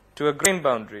to a grain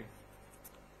boundary.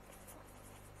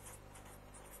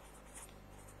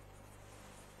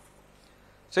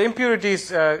 So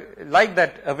impurities like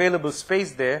that available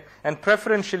space there and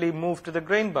preferentially move to the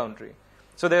grain boundary.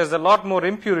 So there's a lot more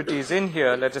impurities in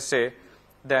here, let us say,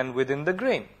 than within the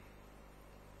grain.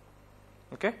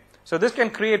 Okay? So this can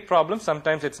create problems.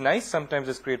 Sometimes it's nice, sometimes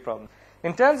it's create problems.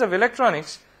 In terms of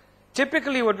electronics,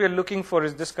 typically what we are looking for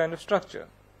is this kind of structure,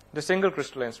 the single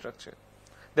crystalline structure.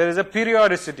 There is a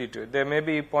periodicity to it. There may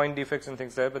be point defects and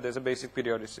things there, but there's a basic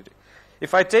periodicity.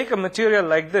 If I take a material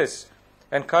like this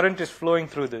and current is flowing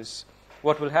through this,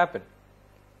 what will happen?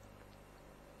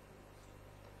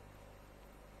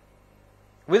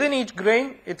 Within each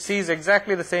grain, it sees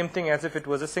exactly the same thing as if it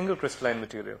was a single crystalline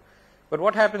material. But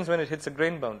what happens when it hits a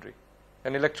grain boundary,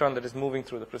 an electron that is moving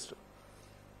through the crystal?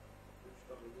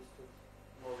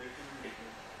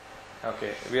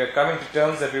 Okay, we are coming to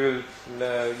terms that we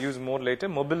will use more later.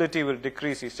 Mobility will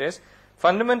decrease, he says.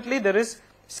 Fundamentally, there is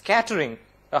scattering,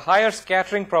 a higher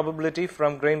scattering probability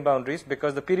from grain boundaries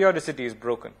because the periodicity is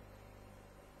broken.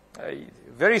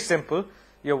 Very simple.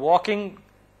 You're walking,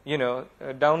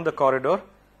 down the corridor,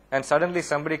 and suddenly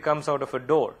somebody comes out of a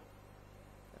door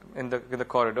in the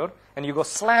corridor, and you go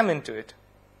slam into it.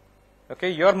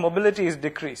 Okay, your mobility is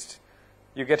decreased.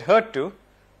 You get hurt too.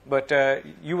 But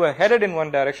you were headed in one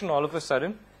direction, all of a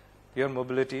sudden, your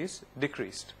mobility is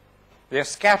decreased. They are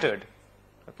scattered.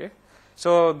 Okay?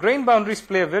 So grain boundaries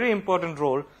play a very important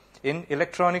role in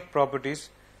electronic properties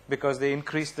because they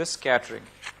increase the scattering.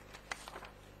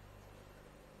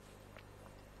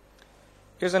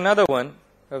 Here's another one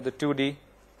of the 2D.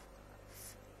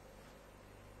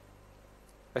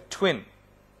 A twin.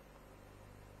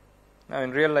 Now in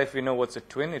real life we know what's a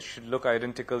twin. It should look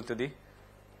identical to the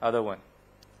other one.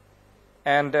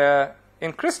 And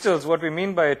in crystals, what we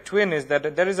mean by a twin is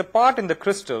that there is a part in the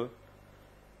crystal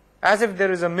as if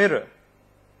there is a mirror.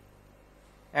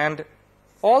 And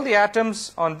all the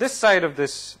atoms on this side of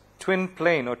this twin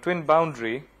plane or twin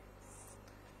boundary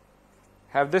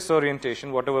have this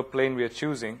orientation, whatever plane we are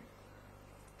choosing.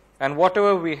 And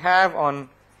whatever we have on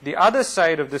the other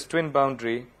side of this twin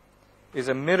boundary is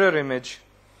a mirror image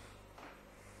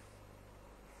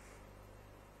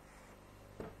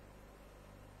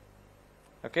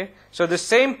Okay, so the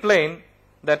same plane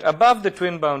that above the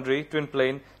twin boundary, twin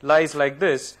plane, lies like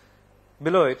this,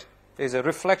 below it is a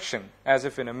reflection, as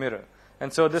if in a mirror.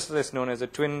 And so this is known as a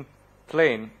twin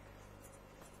plane.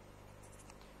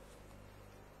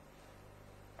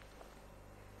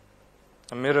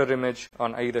 A mirror image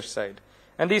on either side.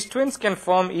 And these twins can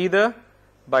form either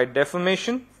by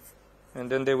deformation,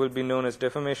 and then they will be known as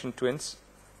deformation twins,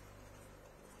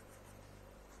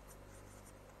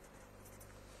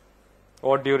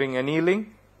 or during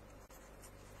annealing.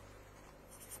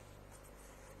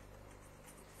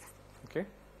 Okay.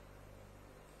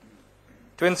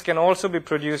 Twins can also be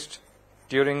produced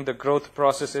during the growth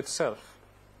process itself.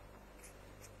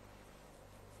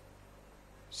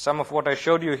 Some of what I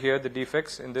showed you here, the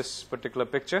defects in this particular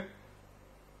picture,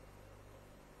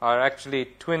 are actually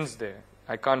twins there.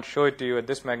 I can't show it to you at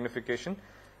this magnification,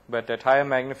 but at higher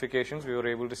magnifications we were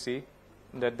able to see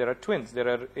that there are twins. There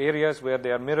are areas where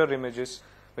there are mirror images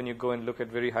when you go and look at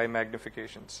very high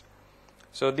magnifications.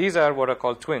 So these are what are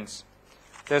called twins.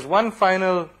 There's one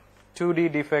final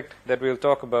 2D defect that we'll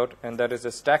talk about, and that is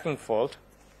a stacking fault.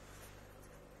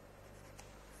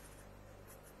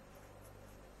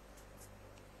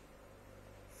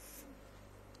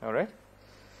 All right.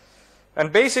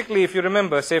 And basically, if you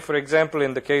remember, say for example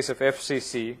in the case of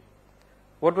FCC,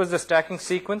 what was the stacking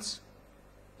sequence?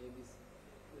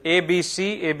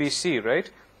 ABC, ABC,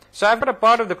 right? So I've got a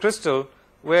part of the crystal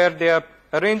where they are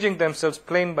arranging themselves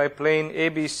plane by plane,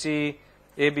 ABC,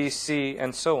 ABC,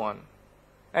 and so on.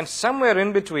 And somewhere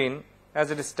in between,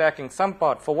 as it is stacking some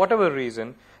part, for whatever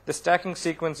reason, the stacking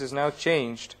sequence is now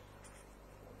changed.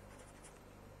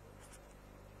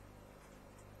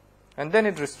 And then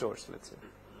it restores, let's say.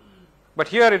 But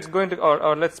here it's going to,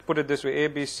 or let's put it this way,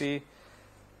 ABC,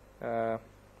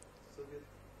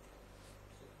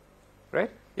 right?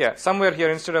 Yeah, somewhere here,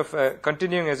 instead of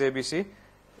continuing as ABC,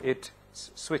 it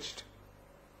switched.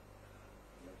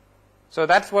 So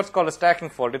that's what's called a stacking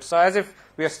fault. It's as if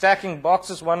we are stacking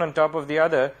boxes one on top of the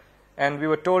other, and we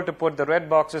were told to put the red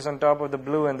boxes on top of the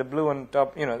blue, and the blue on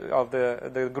top, of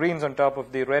the greens on top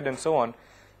of the red, and so on.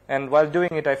 And while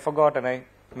doing it, I forgot and I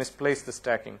misplaced the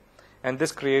stacking. And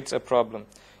this creates a problem.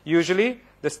 Usually,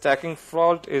 the stacking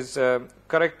fault is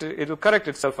corrected. It will correct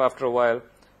itself after a while,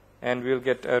 and we'll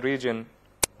get a region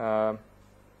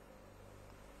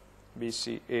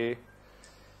BCA,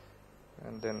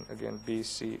 and then again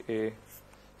BCA,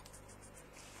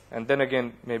 and then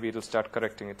again maybe it will start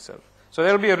correcting itself. So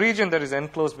there will be a region that is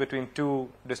enclosed between two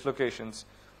dislocations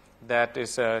that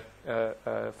is a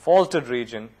faulted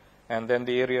region, and then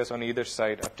the areas on either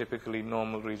side are typically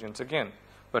normal regions again.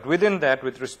 But within that,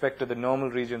 with respect to the normal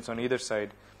regions on either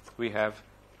side, we have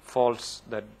faults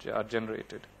that are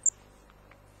generated.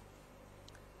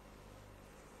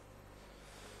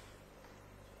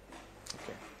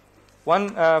 Okay.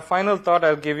 One final thought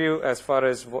I'll give you as far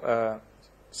as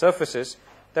surfaces,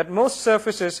 that most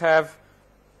surfaces have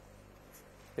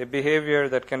a behavior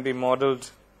that can be modeled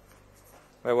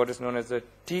by what is known as the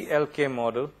TLK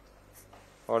model,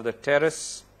 or the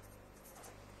terrace,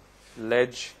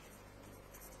 ledge,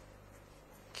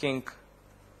 kink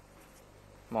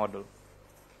model.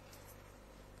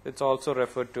 It's also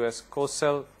referred to as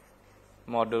Cosell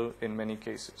model in many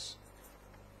cases.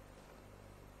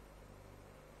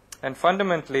 And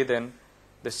fundamentally then,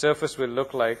 the surface will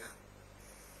look like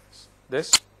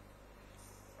this.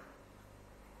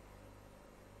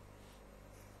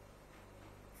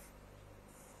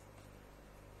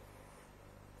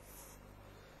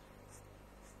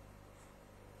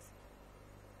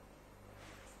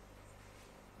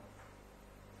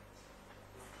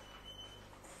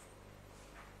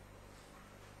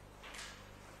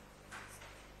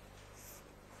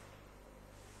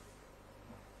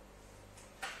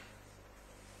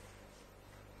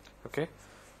 Okay.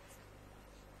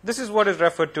 This is what is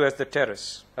referred to as the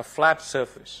terrace, a flat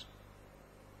surface.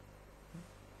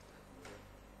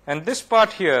 And this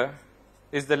part here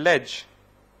is the ledge,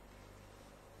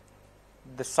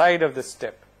 the side of the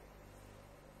step.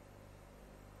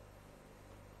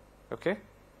 Okay.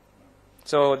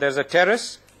 So there's a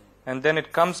terrace, and then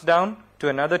it comes down to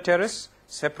another terrace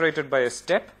separated by a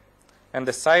step, and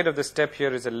the side of the step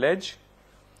here is a ledge.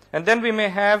 And then we may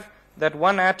have that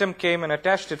one atom came and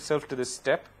attached itself to this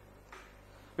step.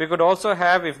 We could also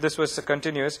have, if this was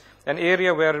continuous, an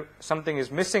area where something is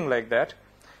missing like that.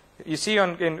 You see,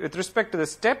 with respect to the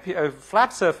step,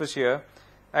 flat surface here,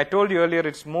 I told you earlier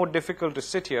it's more difficult to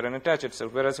sit here and attach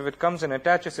itself, whereas if it comes and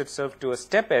attaches itself to a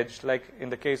step edge, like in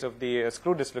the case of the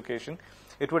screw dislocation,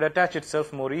 it would attach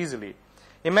itself more easily.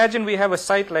 Imagine we have a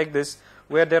site like this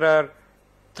where there are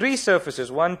 3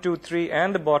 surfaces, 1, 2, 3,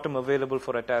 and the bottom available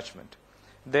for attachment.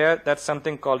 There, that's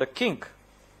something called a kink.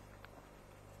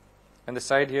 And the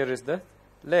side here is the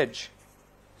ledge,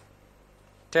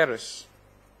 terrace.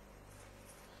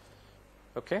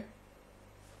 Okay?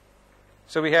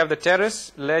 So we have the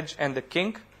terrace, ledge, and the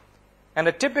kink. And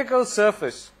a typical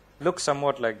surface looks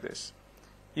somewhat like this.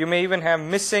 You may even have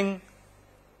missing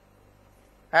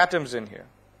atoms in here.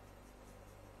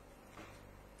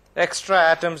 Extra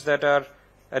atoms that are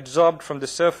adsorbed from the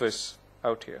surface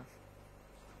out here.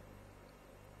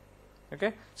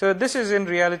 Okay? So this is in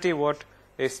reality what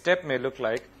a step may look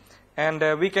like.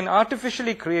 And we can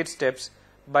artificially create steps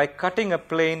by cutting a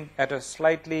plane at a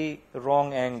slightly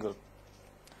wrong angle.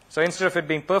 So instead of it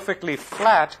being perfectly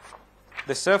flat,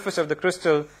 the surface of the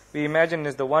crystal we imagine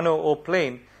is the 100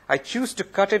 plane. I choose to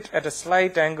cut it at a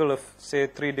slight angle of, say,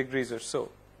 3 degrees or so.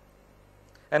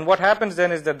 And what happens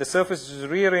then is that the surface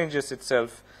rearranges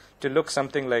itself to look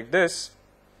something like this.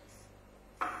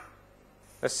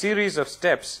 A series of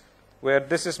steps where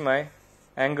this is my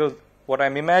angle. What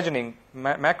I'm imagining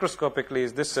macroscopically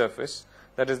is this surface,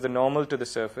 that is the normal to the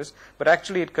surface, but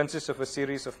actually it consists of a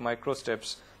series of micro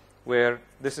steps where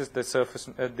this is the surface,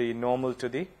 the normal to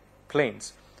the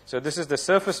planes. So this is the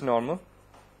surface normal,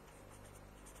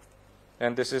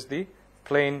 and this is the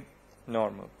plane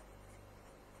normal.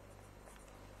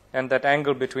 And that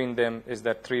angle between them is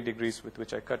that 3 degrees with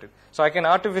which I cut it. So I can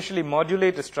artificially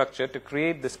modulate a structure to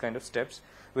create this kind of steps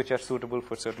which are suitable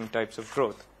for certain types of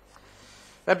growth.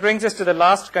 That brings us to the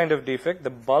last kind of defect,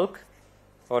 the bulk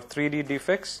or 3D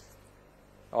defects.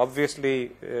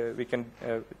 Obviously, we can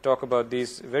talk about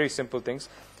these very simple things.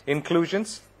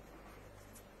 Inclusions,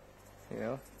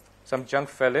 some junk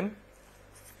fell in,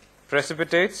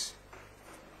 precipitates,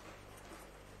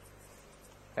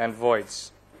 and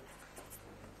voids.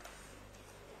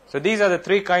 So these are the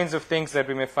 3 kinds of things that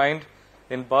we may find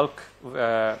in bulk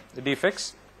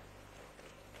defects.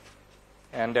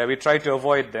 And we try to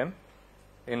avoid them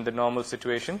in the normal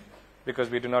situation because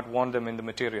we do not want them in the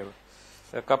material.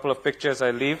 A couple of pictures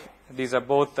I leave. These are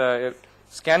both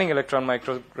scanning electron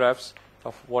micrographs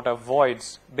of what are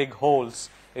voids, big holes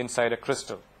inside a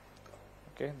crystal.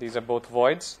 Okay, these are both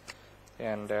voids,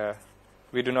 and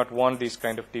we do not want these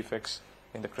kind of defects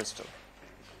in the crystal.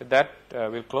 With that,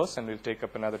 we'll close and we'll take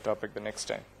up another topic the next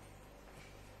time.